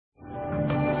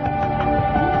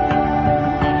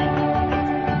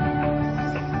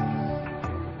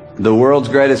the world's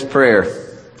greatest prayer,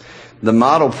 the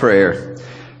model prayer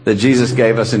that Jesus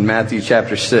gave us in Matthew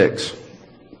chapter 6.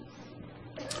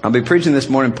 I'll be preaching this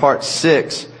morning part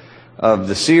 6 of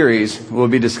the series. We'll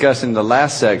be discussing the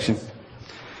last section.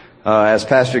 As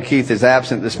Pastor Keith is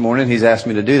absent this morning, he's asked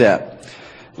me to do that.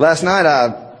 Last night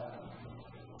I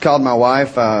called my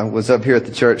wife. I was up here at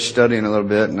the church studying a little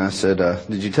bit, and I said,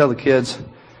 did you tell the kids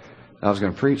I was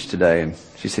going to preach today? And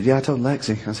she said, yeah, I told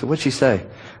Lexi. I said, what'd she say?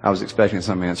 I was expecting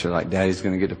some answer like, Daddy's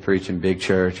going to get to preach in big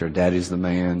church, or Daddy's the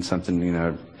man,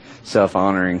 something,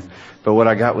 self-honoring. But what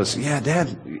I got was, yeah,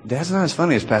 Dad's not as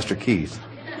funny as Pastor Keith.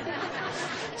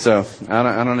 So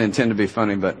I don't intend to be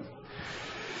funny, but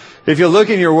if you'll look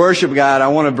in your worship guide, I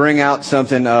want to bring out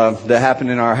something that happened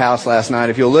in our house last night.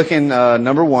 If you'll look in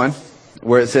number 1,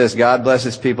 where it says, God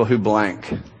blesses people who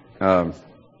blank. Under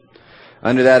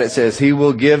that it says, He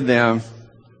will give them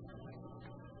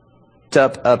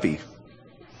tup uppy.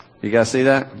 You guys see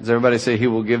that? Does everybody say He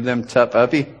will give them tup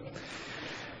uppy?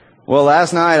 Well,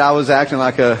 last night I was acting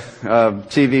like a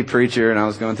TV preacher, and I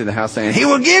was going through the house saying, He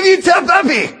will give you tup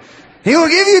uppy! He will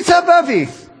give you tup uppy!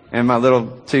 And my little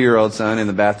 2-year-old son in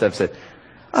the bathtub said,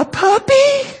 a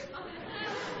puppy?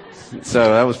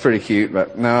 So that was pretty cute,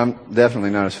 but no, I'm definitely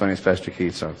not as funny as Pastor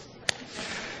Keith. So,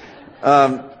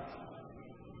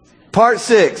 part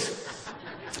 6,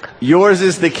 yours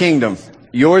is the kingdom.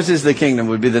 Yours is the kingdom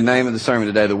would be the name of the sermon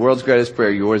today. The world's greatest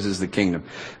prayer, yours is the kingdom.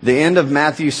 The end of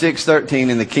Matthew 6:13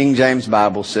 in the King James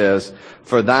Bible says,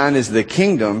 for thine is the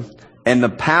kingdom and the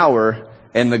power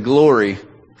and the glory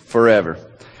forever.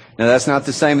 Now that's not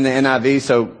the same in the NIV,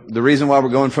 so the reason why we're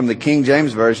going from the King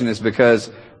James Version is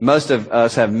because most of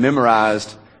us have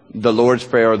memorized the Lord's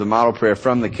Prayer or the model prayer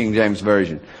from the King James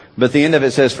Version. But the end of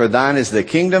it says, for thine is the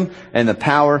kingdom and the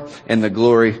power and the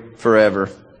glory forever.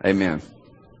 Amen.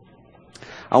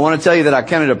 I want to tell you that I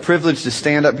count it a privilege to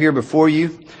stand up here before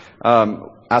you.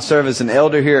 I serve as an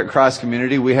elder here at Christ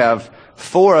Community. We have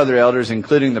 4 other elders,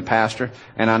 including the pastor.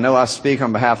 And I know I speak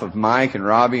on behalf of Mike and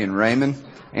Robbie and Raymond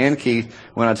and Keith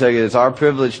when I tell you it's our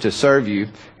privilege to serve you,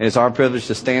 and it's our privilege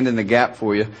to stand in the gap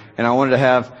for you. And I wanted to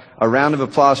have a round of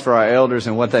applause for our elders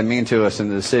and what they mean to us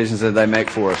and the decisions that they make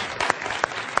for us.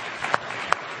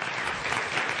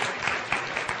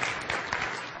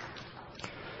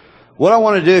 What I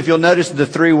want to do, if you'll notice the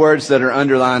 3 words that are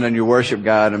underlined on your worship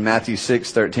guide in Matthew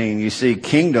 6:13, you see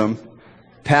kingdom,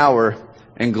 power,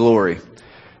 and glory.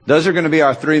 Those are going to be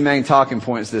our 3 main talking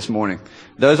points this morning.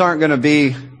 Those aren't going to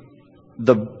be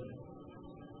the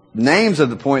names of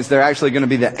the points, they're actually going to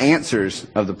be the answers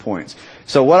of the points.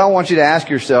 So what I want you to ask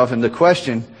yourself, and the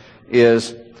question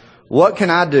is, what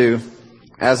can I do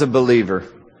as a believer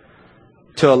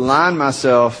to align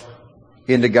myself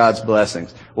into God's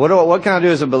blessings? What can I do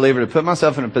as a believer to put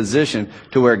myself in a position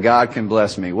to where God can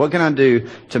bless me? What can I do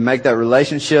to make that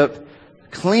relationship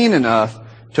clean enough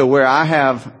to where I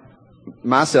have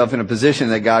myself in a position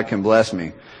that God can bless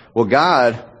me? Well,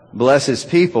 God blesses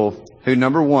people who,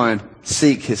 number 1,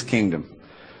 seek His kingdom.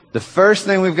 The first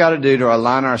thing we've got to do to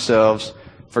align ourselves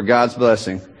for God's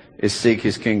blessing is seek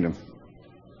His kingdom.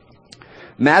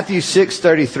 Matthew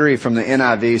 6:33 from the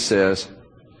NIV says,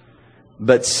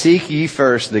 but seek ye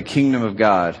first the kingdom of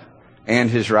God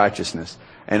and His righteousness,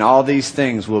 and all these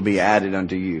things will be added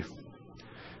unto you.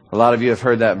 A lot of you have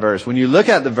heard that verse. When you look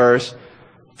at the verse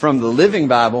from the Living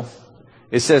Bible,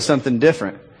 it says something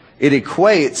different. It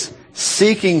equates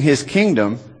seeking His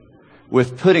kingdom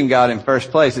with putting God in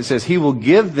first place. It says He will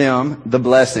give them the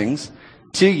blessings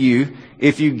to you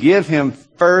if you give Him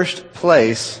first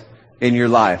place in your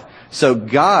life. So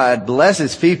God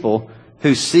blesses people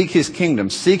who seek His kingdom.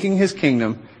 Seeking His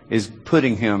kingdom is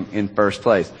putting Him in first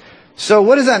place. So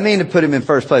what does that mean to put Him in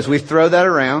first place? We throw that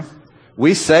around.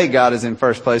 We say God is in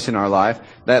first place in our life.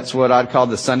 That's what I'd call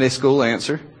the Sunday school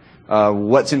answer.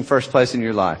 What's in first place in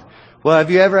your life? Well,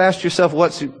 have you ever asked yourself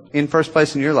what's in first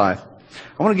place in your life?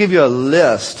 I want to give you a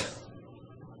list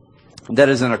that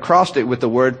is an acrostic with the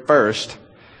word first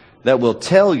that will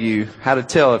tell you how to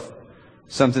tell if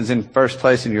something's in first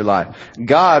place in your life.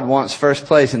 God wants first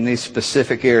place in these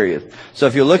specific areas. So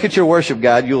if you look at your worship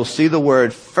guide, you'll see the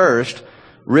word first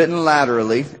written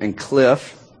laterally, and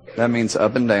cliff, that means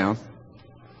up and down,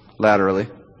 laterally,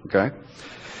 okay?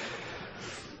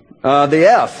 The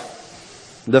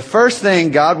F, the first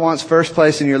thing God wants first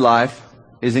place in your life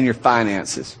is in your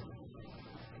finances.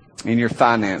 In your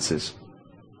finances.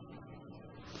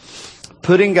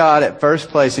 Putting God at first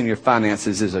place in your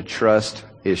finances is a trust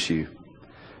issue.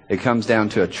 It comes down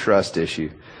to a trust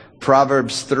issue.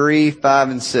 Proverbs 3, 5,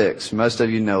 and 6. Most of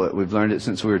you know it. We've learned it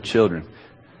since we were children.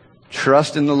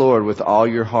 Trust in the Lord with all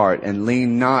your heart and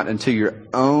lean not unto your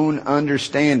own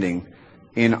understanding.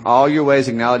 In all your ways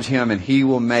acknowledge Him, and He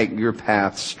will make your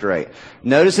path straight.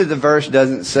 Notice that the verse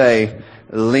doesn't say,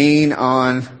 lean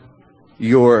on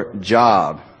your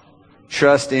job.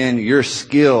 Trust in your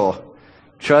skill.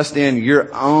 Trust in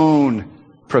your own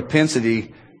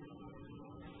propensity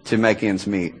to make ends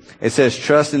meet. It says,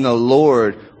 trust in the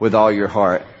Lord with all your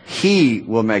heart. He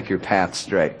will make your path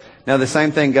straight. Now, the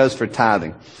same thing goes for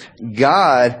tithing.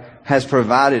 God has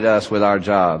provided us with our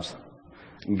jobs.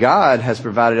 God has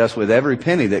provided us with every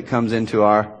penny that comes into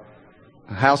our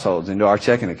households, into our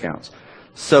checking accounts.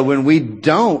 So when we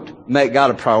don't make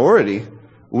God a priority,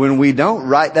 when we don't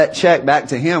write that check back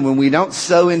to Him, when we don't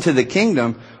sow into the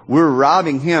kingdom, we're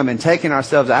robbing Him and taking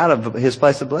ourselves out of His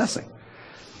place of blessing.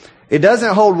 It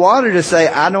doesn't hold water to say,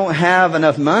 I don't have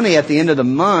enough money at the end of the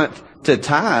month to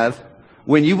tithe,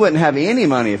 when you wouldn't have any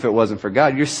money if it wasn't for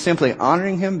God. You're simply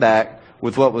honoring Him back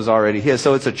with what was already His.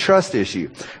 So it's a trust issue.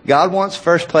 God wants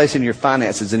first place in your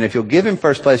finances. And if you'll give Him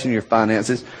first place in your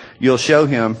finances, you'll show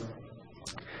Him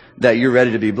that you're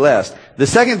ready to be blessed. The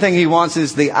second thing He wants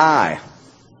is the I.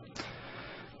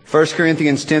 1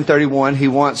 Corinthians 10:31, He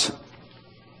wants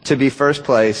to be first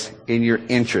place in your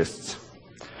interests.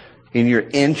 In your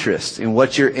interests, in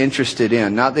what you're interested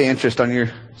in. Not the interest on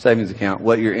your savings account,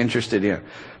 what you're interested in.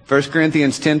 1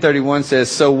 Corinthians 10:31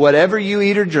 says, so whatever you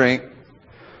eat or drink,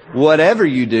 whatever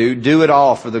you do, do it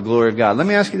all for the glory of God. Let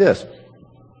me ask you this.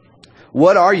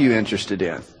 What are you interested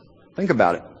in? Think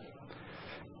about it.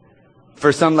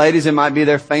 For some ladies, it might be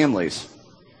their families.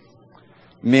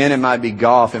 Men, it might be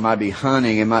golf. It might be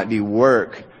hunting. It might be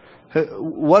work.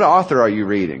 What author are you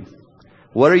reading?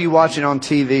 What are you watching on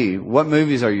TV? What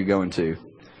movies are you going to?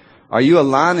 Are you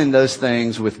aligning those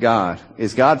things with God?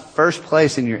 Is God first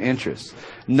place in your interests?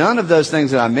 None of those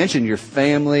things that I mentioned, your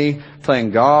family,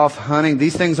 playing golf, hunting,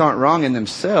 these things aren't wrong in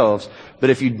themselves. But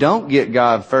if you don't get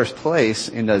God first place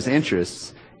in those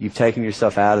interests, you've taken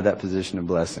yourself out of that position of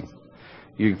blessing.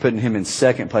 You're putting Him in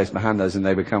second place behind those, and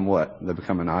they become what? They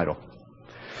become an idol.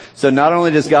 So not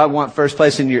only does God want first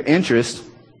place in your interests,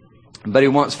 but He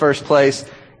wants first place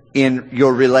in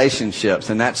your relationships,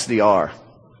 and that's the R.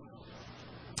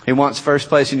 He wants first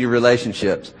place in your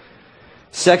relationships.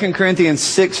 2 Corinthians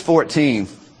 6:14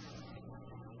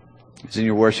 is in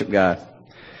your worship guide.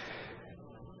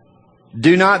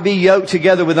 Do not be yoked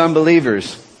together with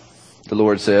unbelievers, the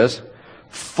Lord says.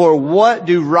 For what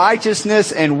do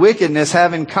righteousness and wickedness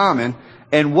have in common?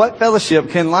 And what fellowship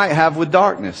can light have with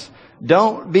darkness?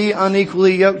 Don't be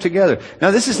unequally yoked together.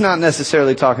 Now, this is not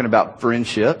necessarily talking about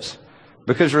friendships,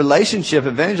 because relationship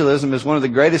evangelism is one of the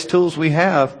greatest tools we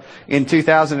have in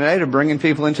 2008 of bringing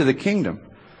people into the kingdom.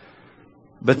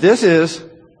 But this is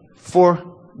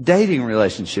for dating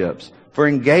relationships, for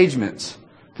engagements,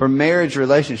 for marriage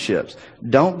relationships.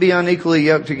 Don't be unequally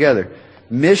yoked together.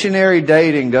 Missionary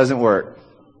dating doesn't work.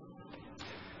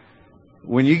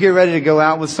 When you get ready to go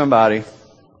out with somebody,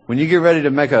 when you get ready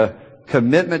to make a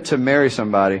commitment to marry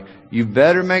somebody, you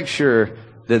better make sure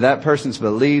that that person's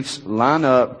beliefs line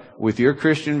up with your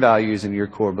Christian values and your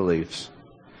core beliefs.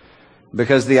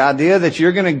 Because the idea that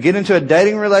you're going to get into a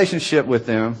dating relationship with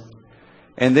them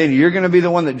and then you're going to be the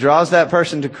one that draws that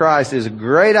person to Christ is a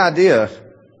great idea,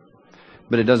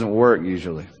 but it doesn't work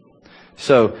usually.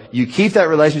 So you keep that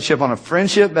relationship on a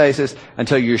friendship basis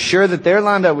until you're sure that they're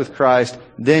lined up with Christ,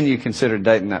 then you consider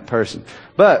dating that person.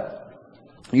 But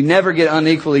you never get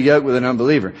unequally yoked with an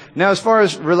unbeliever. Now, as far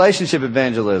as relationship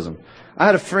evangelism, I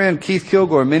had a friend, Keith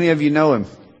Kilgore. Many of you know him.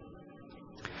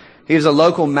 He was a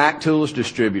local Mac Tools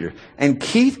distributor. And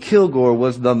Keith Kilgore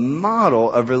was the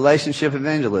model of relationship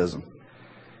evangelism.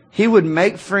 He would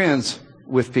make friends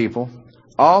with people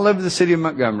all over the city of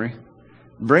Montgomery,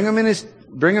 bring them in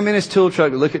his tool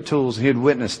truck to look at tools, and he'd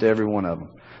witness to every one of them.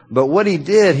 But what he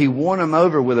did, he won them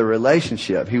over with a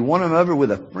relationship. He won them over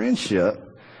with a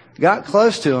friendship, got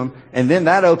close to them, and then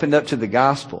that opened up to the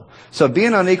gospel. So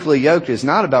being unequally yoked is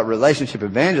not about relationship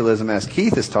evangelism, as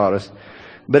Keith has taught us,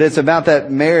 but it's about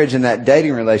that marriage and that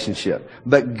dating relationship.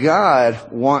 But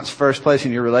God wants first place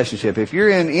in your relationship. If you're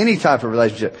in any type of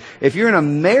relationship, if you're in a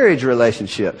marriage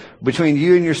relationship between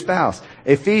you and your spouse,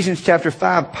 Ephesians chapter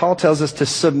 5, Paul tells us to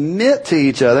submit to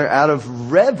each other out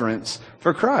of reverence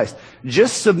for Christ.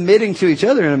 Just submitting to each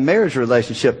other in a marriage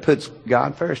relationship puts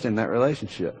God first in that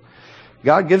relationship.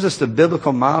 God gives us the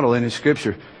biblical model in His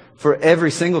Scripture for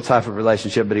every single type of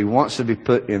relationship, but He wants to be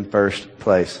put in first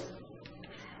place.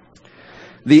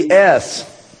 The S.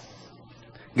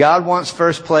 God wants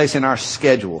first place in our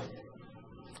schedule.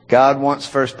 God wants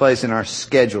first place in our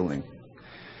scheduling.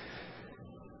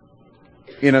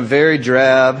 In a very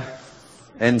drab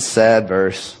and sad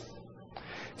verse,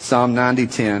 Psalm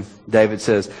 90:10, David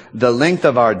says, the length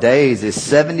of our days is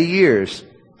 70 years,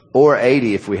 or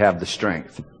 80 if we have the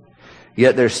strength.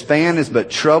 Yet their span is but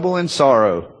trouble and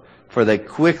sorrow, for they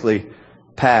quickly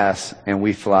pass and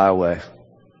we fly away.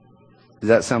 Does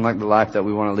that sound like the life that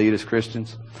we want to lead as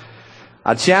Christians?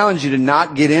 I challenge you to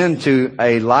not get into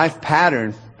a life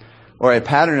pattern or a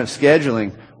pattern of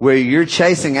scheduling where you're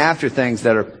chasing after things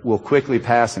that will quickly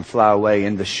pass and fly away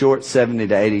in the short 70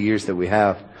 to 80 years that we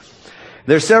have.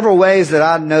 There's several ways that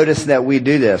I've noticed that we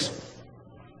do this.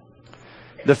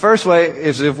 The first way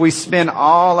is if we spend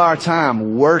all our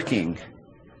time working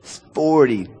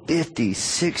 40, 50,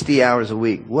 60 hours a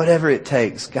week, whatever it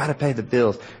takes, got to pay the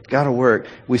bills, got to work.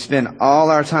 We spend all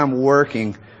our time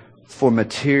working for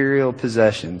material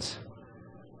possessions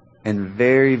and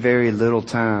very, very little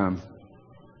time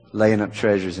laying up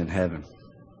treasures in heaven.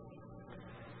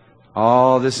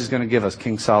 All this is going to give us,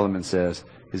 King Solomon says,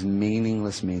 is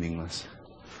meaningless.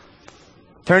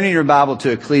 Turning your Bible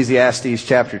to Ecclesiastes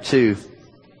chapter 2.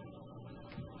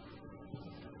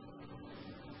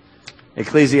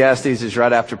 Ecclesiastes is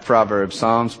right after Proverbs.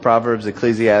 Psalms, Proverbs,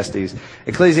 Ecclesiastes.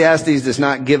 Ecclesiastes does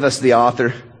not give us the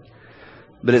author,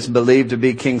 but it's believed to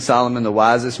be King Solomon, the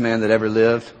wisest man that ever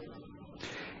lived.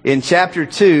 In chapter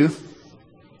 2,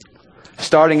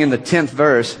 starting in the 10th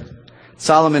verse,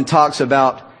 Solomon talks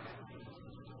about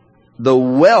the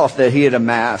wealth that he had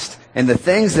amassed and the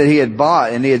things that he had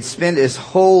bought, and he had spent his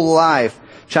whole life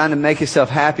trying to make himself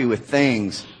happy with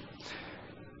things.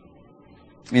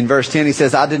 In verse 10 he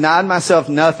says, I denied myself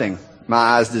nothing my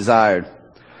eyes desired.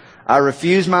 I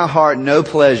refused my heart no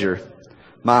pleasure.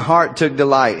 My heart took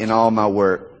delight in all my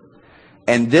work.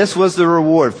 And this was the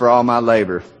reward for all my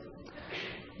labor.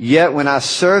 Yet when I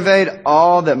surveyed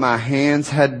all that my hands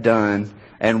had done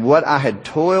and what I had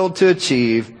toiled to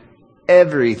achieve,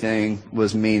 everything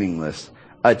was meaningless,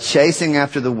 a chasing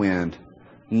after the wind.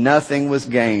 Nothing was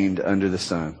gained under the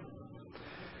sun.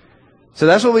 So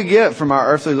that's what we get from our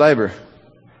earthly labor.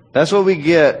 That's what we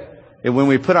get when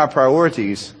we put our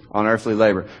priorities on earthly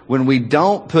labor. When we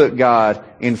don't put God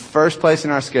in first place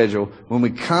in our schedule, when we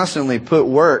constantly put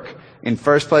work in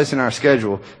first place in our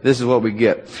schedule, this is what we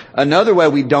get. Another way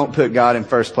we don't put God in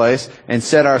first place and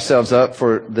set ourselves up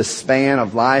for the span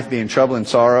of life being trouble and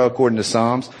sorrow, according to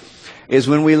Psalms, is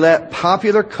when we let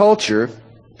popular culture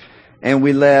and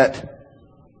we let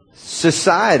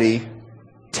society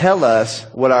tell us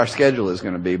what our schedule is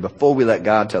going to be before we let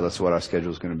God tell us what our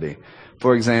schedule is going to be.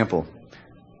 For example,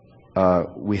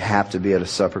 we have to be at a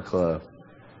supper club.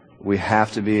 We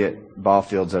have to be at ball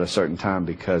fields at a certain time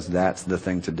because that's the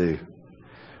thing to do.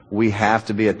 We have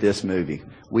to be at this movie.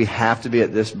 We have to be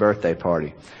at this birthday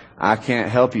party. I can't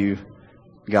help you,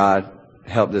 God,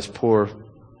 help this poor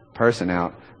person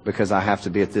out because I have to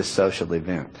be at this social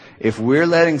event. If we're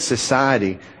letting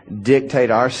society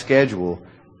dictate our schedule,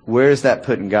 where is that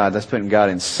putting God? That's putting God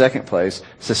in second place.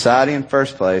 Society in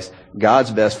first place.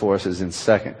 God's best for us is in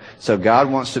second. So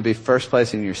God wants to be first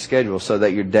place in your schedule so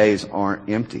that your days aren't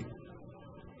empty.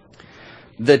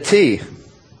 The T.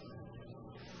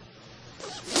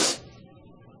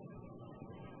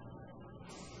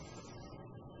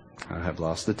 I have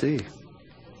lost the T.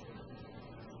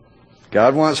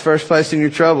 God wants first place in your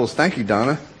troubles. Thank you,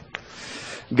 Donna.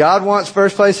 God wants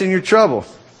first place in your trouble.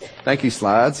 Thank you,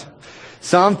 slides.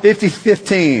 Psalm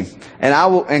 50:15.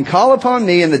 And call upon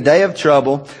me in the day of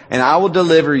trouble, and I will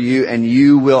deliver you, and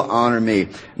you will honor me.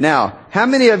 Now, how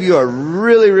many of you are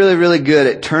really, really, really good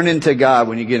at turning to God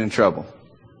when you get in trouble?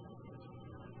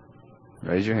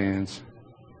 Raise your hands.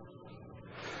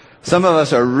 Some of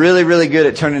us are really, really good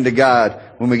at turning to God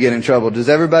when we get in trouble. Does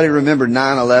everybody remember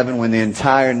 9/11 when the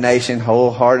entire nation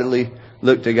wholeheartedly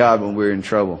looked to God when we were in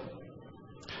trouble?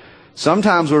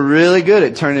 Sometimes we're really good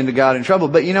at turning to God in trouble,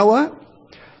 but you know what?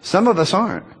 Some of us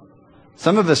aren't.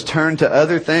 Some of us turn to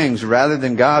other things rather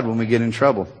than God when we get in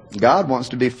trouble. God wants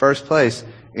to be first place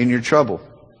in your trouble.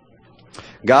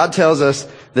 God tells us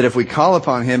that if we call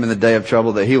upon Him in the day of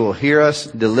trouble, that He will hear us,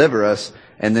 deliver us,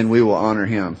 and then we will honor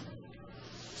Him.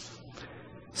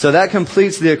 So that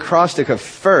completes the acrostic of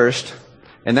first,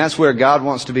 and that's where God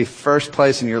wants to be first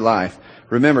place in your life.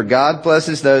 Remember, God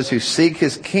blesses those who seek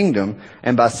His kingdom,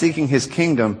 and by seeking His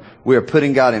kingdom, we are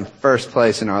putting God in first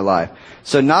place in our life.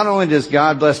 So not only does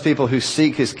God bless people who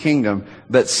seek His kingdom,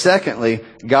 but secondly,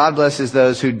 God blesses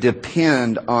those who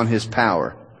depend on His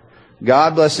power.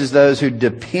 God blesses those who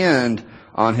depend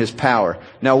on His power.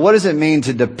 Now, what does it mean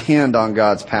to depend on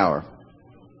God's power?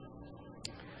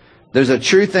 There's a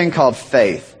true thing called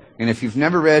faith. And if you've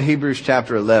never read Hebrews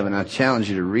chapter 11, I challenge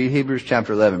you to read Hebrews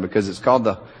chapter 11 because it's called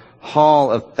the Hall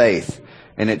of Faith.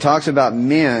 And it talks about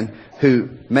men who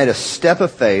made a step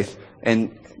of faith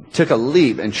and took a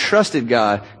leap and trusted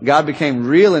God. God became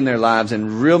real in their lives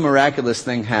and real miraculous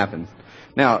thing happened.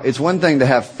 Now, it's one thing to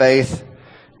have faith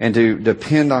and to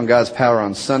depend on God's power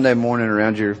on Sunday morning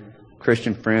around your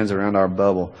Christian friends, around our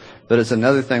bubble. But it's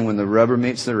another thing when the rubber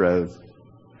meets the road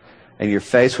and you're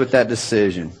faced with that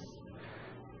decision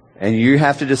and you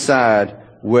have to decide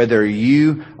whether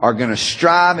you are going to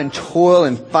strive and toil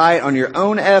and fight on your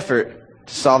own effort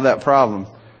to solve that problem,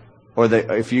 or that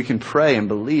if you can pray and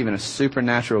believe in a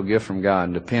supernatural gift from God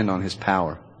and depend on His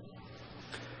power.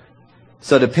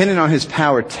 So depending on His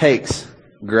power takes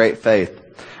great faith.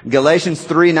 Galatians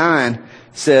 3:9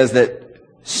 says that,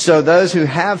 so those who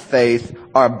have faith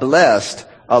are blessed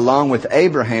along with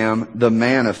Abraham, the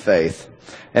man of faith.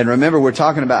 And remember, we're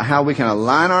talking about how we can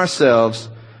align ourselves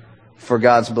for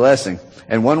God's blessing.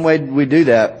 And one way we do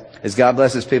that is God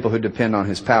blesses people who depend on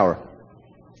His power.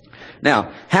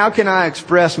 Now, how can I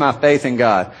express my faith in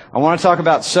God? I want to talk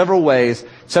about several ways,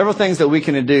 several things that we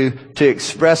can do to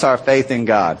express our faith in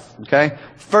God. Okay?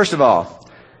 First of all,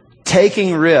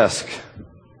 taking risk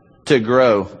to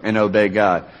grow and obey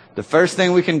God. The first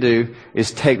thing we can do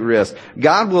is take risk.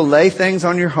 God will lay things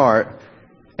on your heart,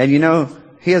 and you know,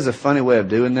 He has a funny way of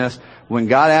doing this. When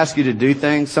God asks you to do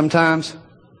things, sometimes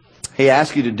He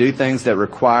asks you to do things that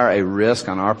require a risk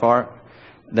on our part.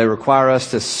 They require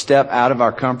us to step out of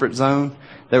our comfort zone.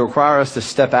 They require us to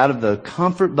step out of the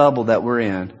comfort bubble that we're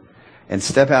in and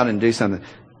step out and do something.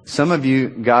 Some of you,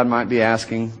 God might be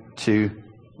asking to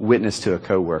witness to a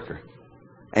coworker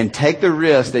and take the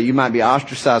risk that you might be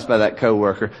ostracized by that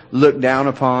coworker, looked down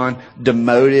upon,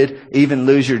 demoted, even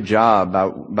lose your job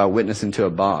by witnessing to a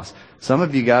boss. Some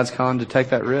of you, God's calling to take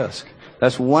that risk.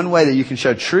 That's one way that you can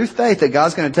show true faith that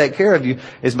God's going to take care of you,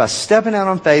 is by stepping out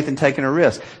on faith and taking a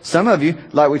risk. Some of you,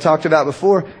 like we talked about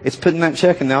before, it's putting that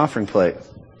check in the offering plate.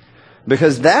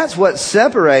 Because that's what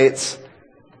separates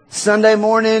Sunday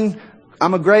morning,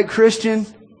 I'm a great Christian,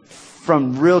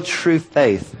 from real true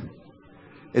faith,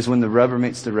 is when the rubber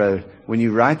meets the road. When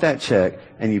you write that check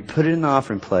and you put it in the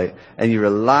offering plate and you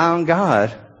rely on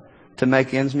God to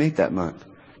make ends meet that month.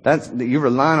 You're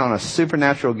relying on a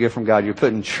supernatural gift from God. You're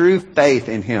putting true faith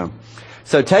in Him.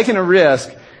 So taking a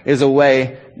risk is a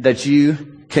way that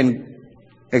you can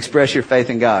express your faith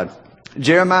in God.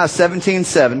 Jeremiah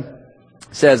 17:7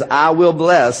 says, I will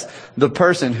bless the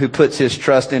person who puts his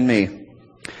trust in me.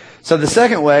 So the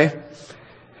second way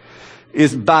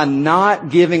is by not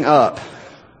giving up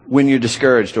when you're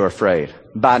discouraged or afraid.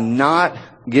 By not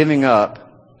giving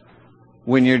up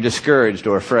when you're discouraged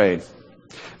or afraid.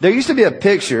 There used to be a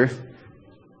picture,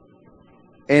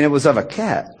 and it was of a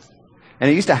cat. And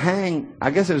it used to hang, I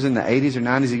guess it was in the 80s or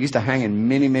 90s, it used to hang in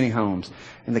many, many homes.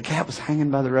 And the cat was hanging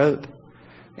by the rope.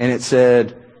 And it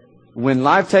said, when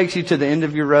life takes you to the end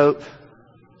of your rope,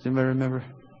 does anybody remember?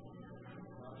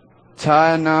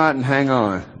 Tie a knot and hang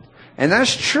on. And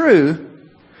that's true,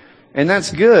 and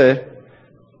that's good.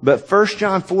 But 1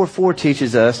 John 4:4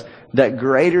 teaches us that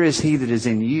greater is He that is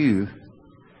in you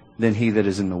than he that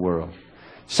is in the world.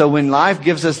 So when life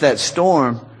gives us that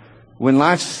storm, when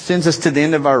life sends us to the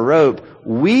end of our rope,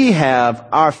 we have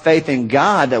our faith in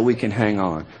God that we can hang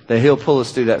on, that He'll pull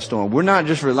us through that storm. We're not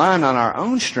just relying on our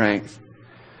own strength,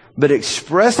 but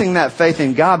expressing that faith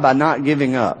in God by not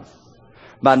giving up,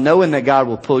 by knowing that God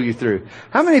will pull you through.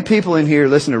 How many people in here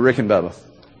listen to Rick and Bubba?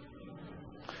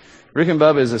 Rick and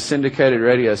Bubba is a syndicated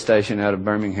radio station out of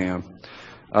Birmingham.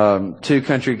 Two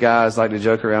country guys like to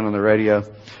joke around on the radio.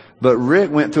 But Rick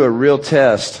went through a real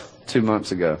test 2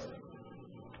 months ago.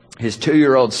 His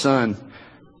 2-year-old son,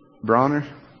 Bronner,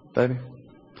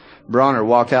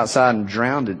 walked outside and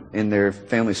drowned in their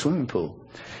family swimming pool.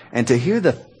 And to hear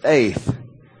the faith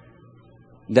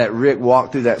that Rick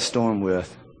walked through that storm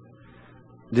with,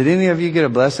 did any of you get a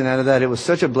blessing out of that? It was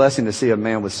such a blessing to see a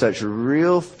man with such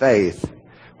real faith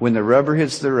when the rubber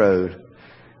hits the road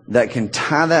that can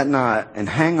tie that knot and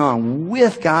hang on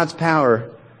with God's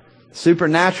power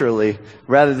supernaturally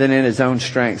rather than in his own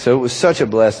strength. So it was such a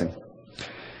blessing.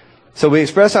 So we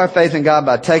express our faith in God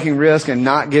by taking risk and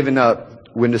not giving up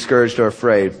when discouraged or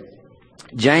afraid.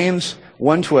 James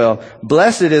 1:12,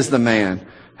 blessed is the man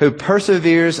who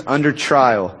perseveres under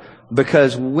trial,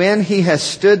 because when he has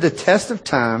stood the test of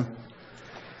time,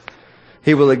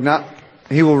 he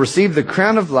will receive the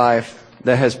crown of life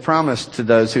that has promised to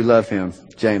those who love him.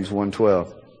 James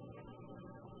 1:12.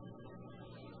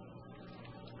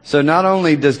 So not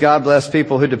only does God bless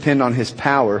people who depend on His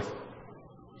power,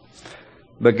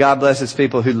 but God blesses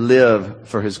people who live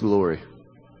for His glory.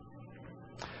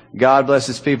 God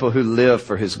blesses people who live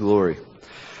for His glory.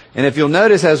 And if you'll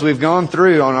notice, as we've gone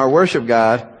through on our worship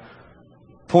guide,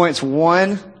 points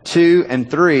 1, 2, and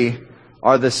 3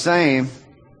 are the same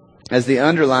as the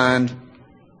underlined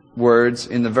words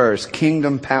in the verse.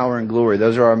 Kingdom, power, and glory.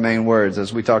 Those are our main words.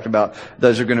 As we talked about,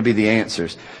 those are going to be the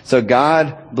answers. So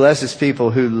God blesses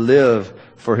people who live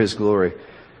for His glory.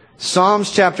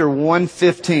 Psalms chapter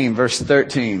 115, verse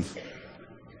 13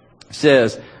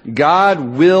 says, God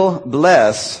will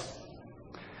bless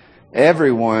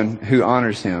everyone who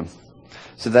honors Him.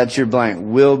 So that's your blank.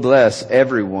 Will bless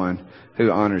everyone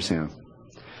who honors Him.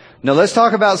 Now let's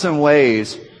talk about some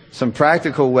ways, some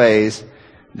practical ways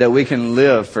that we can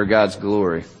live for God's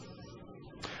glory.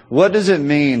 What does it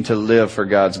mean to live for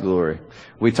God's glory?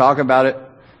 We talk about it.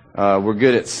 We're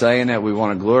good at saying it. We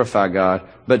want to glorify God.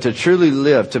 But to truly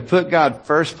live, to put God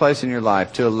first place in your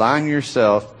life, to align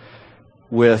yourself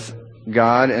with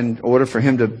God in order for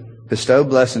Him to bestow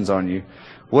blessings on you,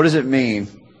 what does it mean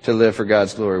to live for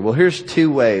God's glory? Well, here's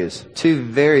two ways, two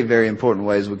very, very important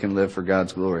ways we can live for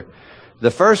God's glory.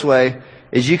 The first way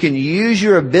is you can use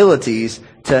your abilities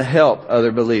to help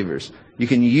other believers. You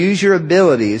can use your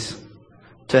abilities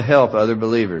to help other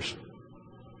believers.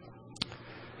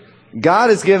 God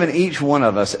has given each one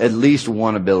of us at least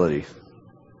one ability,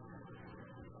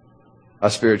 a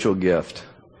spiritual gift.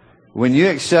 When you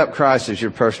accept Christ as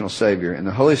your personal Savior and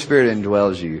the Holy Spirit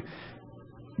indwells you,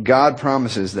 God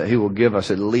promises that He will give us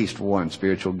at least one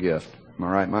spiritual gift. Am I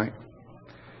right, Mike?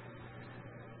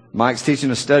 Mike's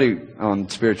teaching a study on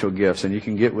spiritual gifts, and you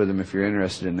can get with him if you're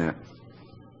interested in that.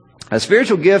 A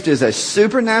spiritual gift is a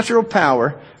supernatural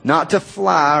power, not to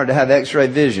fly or to have x-ray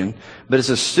vision, but it's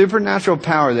a supernatural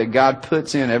power that God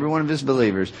puts in every one of His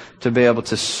believers to be able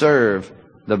to serve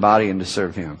the body and to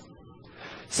serve Him.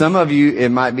 Some of you, it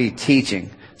might be teaching.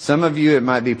 Some of you, it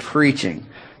might be preaching.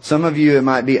 Some of you, it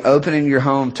might be opening your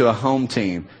home to a home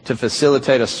team to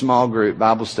facilitate a small group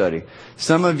Bible study.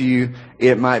 Some of you,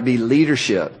 it might be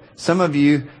leadership. Some of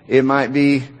you, it might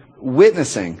be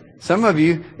witnessing. Some of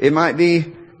you, it might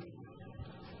be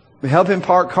helping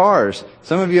park cars.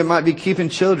 Some of you, it might be keeping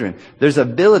children. There's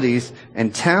abilities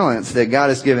and talents that God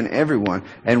has given everyone.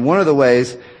 And one of the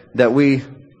ways that we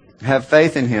have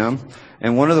faith in Him,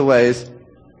 and one of the ways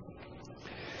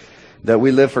that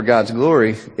we live for God's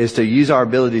glory, is to use our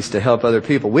abilities to help other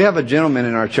people. We have a gentleman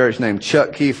in our church named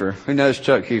Chuck Kiefer. Who knows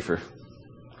Chuck Kiefer?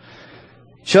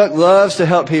 Chuck loves to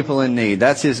help people in need.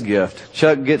 That's his gift.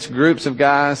 Chuck gets groups of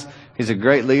guys. He's a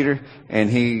great leader,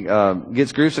 and he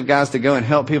gets groups of guys to go and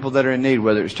help people that are in need,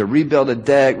 whether it's to rebuild a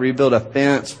deck, rebuild a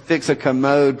fence, fix a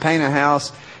commode, paint a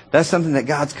house. That's something that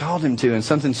God's called him to, and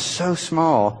something so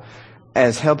small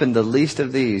as helping the least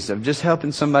of these, of just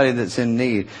helping somebody that's in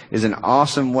need, is an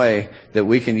awesome way that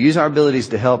we can use our abilities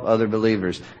to help other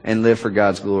believers and live for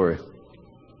God's glory.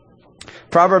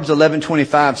 Proverbs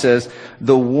 11:25 says,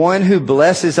 "The one who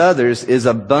blesses others is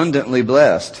abundantly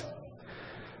blessed.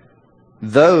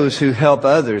 Those who help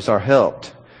others are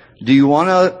helped." Do you want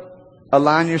to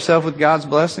align yourself with God's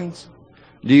blessings?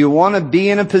 Do you want to be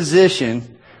in a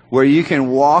position where you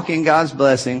can walk in God's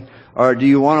blessing, or do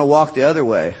you want to walk the other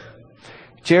way?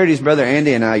 Charity's brother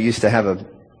Andy and I used to have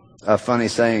a funny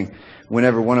saying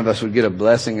whenever one of us would get a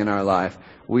blessing in our life.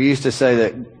 We used to say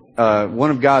that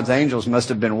one of God's angels must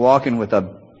have been walking with a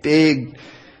big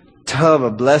tub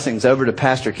of blessings over to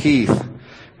Pastor Keith,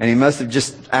 and he must have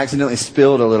just accidentally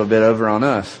spilled a little bit over on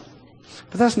us.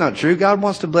 But that's not true. God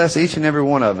wants to bless each and every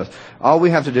one of us. All we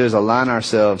have to do is align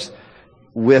ourselves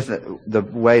with the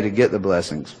way to get the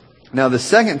blessings. Now, the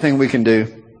second thing we can do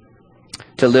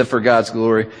to live for God's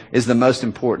glory is the most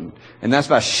important, and that's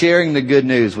by sharing the good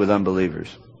news with unbelievers.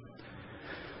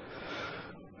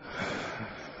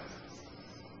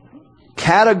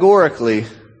 Categorically,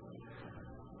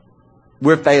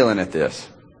 we're failing at this.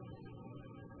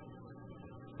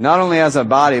 Not only as a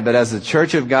body, but as the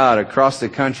Church of God across the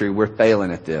country, we're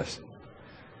failing at this.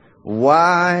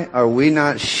 Why are we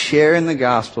not sharing the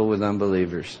gospel with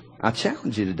unbelievers? I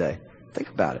challenge you today. Think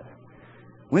about it.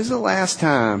 When's the last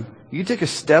time you took a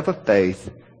step of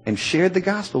faith and shared the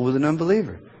gospel with an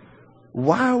unbeliever?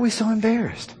 Why are we so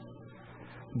embarrassed?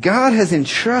 God has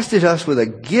entrusted us with a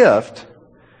gift,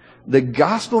 the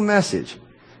gospel message.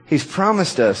 He's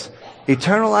promised us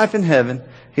eternal life in heaven.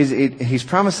 He's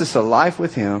promised us a life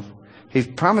with Him. He's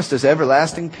promised us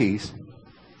everlasting peace.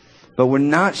 But we're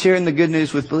not sharing the good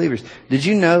news with believers. Did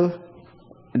you know,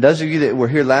 those of you that were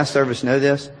here last service know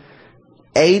this,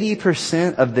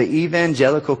 80% of the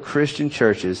evangelical Christian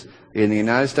churches in the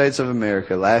United States of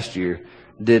America last year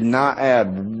did not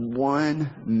add one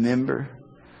member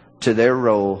to their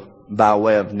roll by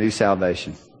way of new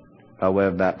salvation, by way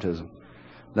of baptism.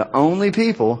 The only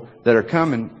people that are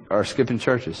coming are skipping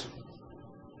churches.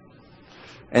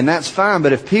 And that's fine,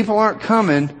 but if people aren't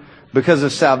coming because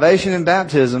of salvation and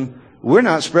baptism, we're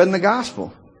not spreading the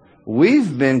gospel.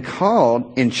 We've been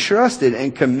called, entrusted,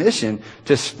 and commissioned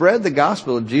to spread the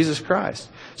gospel of Jesus Christ.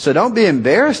 So don't be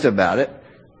embarrassed about it.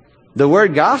 The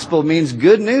word gospel means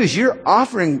good news. You're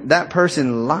offering that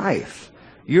person life.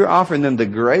 You're offering them the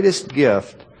greatest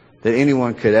gift that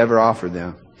anyone could ever offer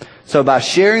them. So by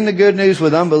sharing the good news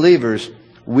with unbelievers,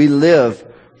 we live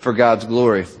for God's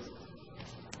glory.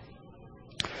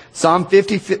 Psalm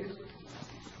 50,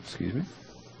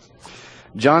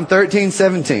 John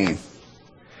 13:17.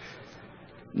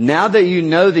 Now that you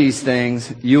know these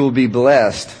things, you will be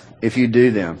blessed if you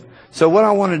do them. So what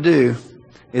I want to do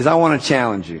is I want to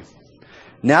challenge you.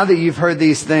 Now that you've heard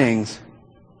these things,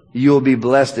 you will be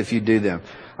blessed if you do them.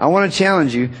 I want to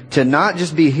challenge you to not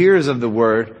just be hearers of the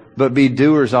word, but be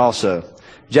doers also.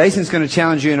 Jason's going to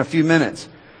challenge you in a few minutes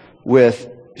with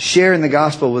sharing the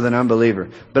gospel with an unbeliever.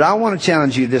 But I want to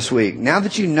challenge you this week, now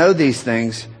that you know these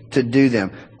things, to do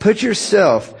them. Put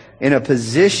yourself in a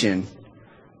position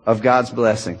of God's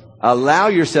blessing. Allow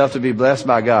yourself to be blessed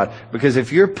by God. Because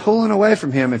if you're pulling away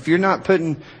from Him, if you're not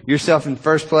putting yourself in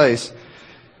first place,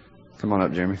 come on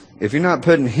up, Jeremy. If you're not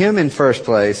putting Him in first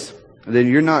place, then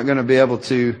you're not going to be able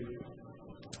to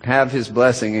have His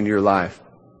blessing in your life.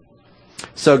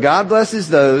 So God blesses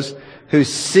those who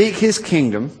seek His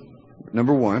kingdom,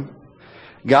 number one.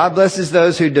 God blesses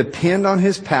those who depend on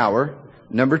His power,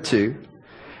 number two.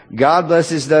 God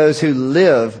blesses those who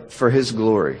live for His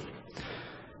glory.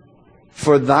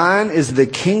 For thine is the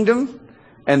kingdom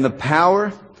and the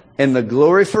power and the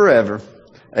glory forever.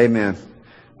 Amen.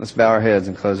 Let's bow our heads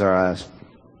and close our eyes.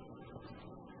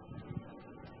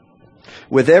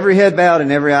 With every head bowed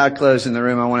and every eye closed in the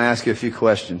room, I want to ask you a few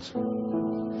questions.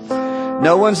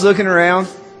 No one's looking around.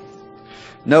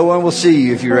 No one will see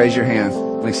you if you raise your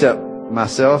hand, except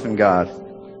myself and God.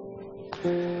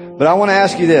 But I want to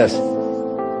ask you this.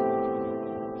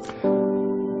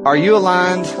 Are you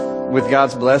aligned with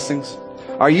God's blessings?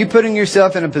 Are you putting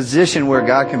yourself in a position where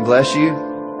God can bless you?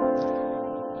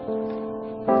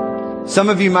 Some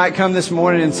of you might come this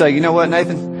morning and say, you know what,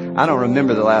 Nathan? I don't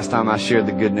remember the last time I shared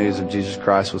the good news of Jesus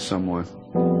Christ with someone.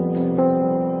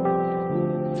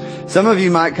 Some of you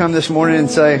might come this morning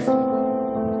and say,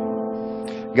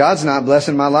 God's not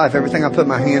blessing my life. Everything I put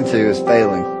my hand to is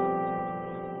failing.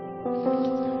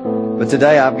 But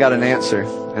today I've got an answer,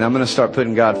 and I'm going to start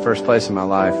putting God first place in my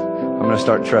life. I'm going to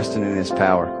start trusting in His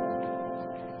power.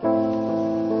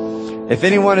 If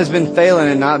anyone has been failing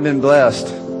and not been blessed,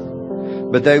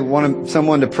 but they want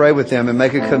someone to pray with them and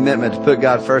make a commitment to put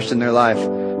God first in their life,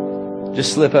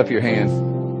 just slip up your hand,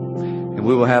 and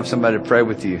we will have somebody to pray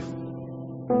with you.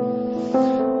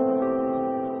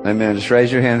 Amen. Just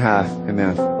raise your hand high.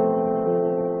 Amen.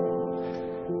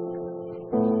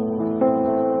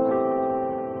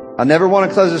 I never want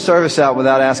to close the service out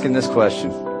without asking this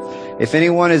question. If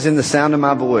anyone is in the sound of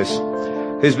my voice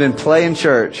who's been playing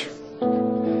church,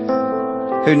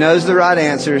 who knows the right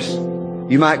answers,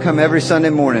 you might come every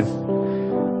Sunday morning,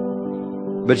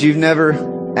 but you've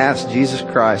never asked Jesus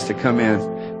Christ to come in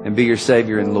and be your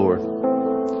Savior and Lord.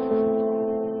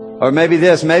 Or maybe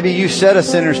you said a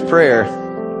sinner's prayer,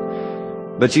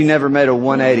 but you never made a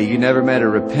 180. You never made a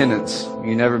repentance.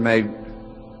 You never made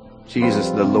Jesus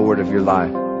the Lord of your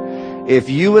life. If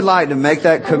you would like to make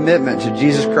that commitment to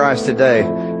Jesus Christ today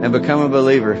and become a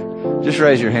believer, just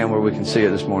raise your hand where we can see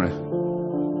it this morning.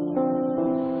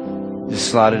 Just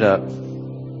slide it up.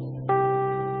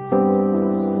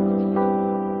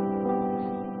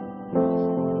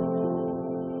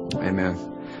 Amen.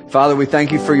 Father, we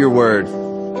thank you for your word.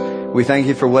 We thank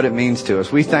you for what it means to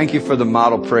us. We thank you for the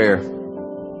model prayer.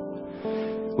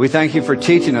 We thank you for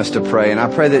teaching us to pray. And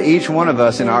I pray that each one of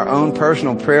us in our own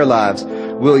personal prayer lives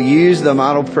will use the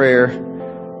model prayer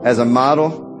as a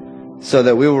model so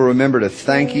that we will remember to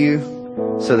thank you,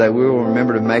 so that we will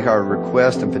remember to make our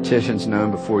requests and petitions known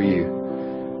before you.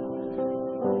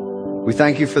 We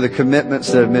thank you for the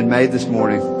commitments that have been made this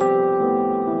morning.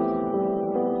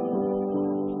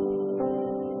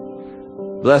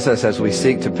 Bless us as we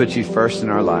seek to put you first in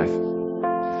our life.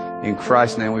 In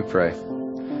Christ's name we pray.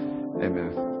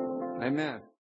 Amen. Amen.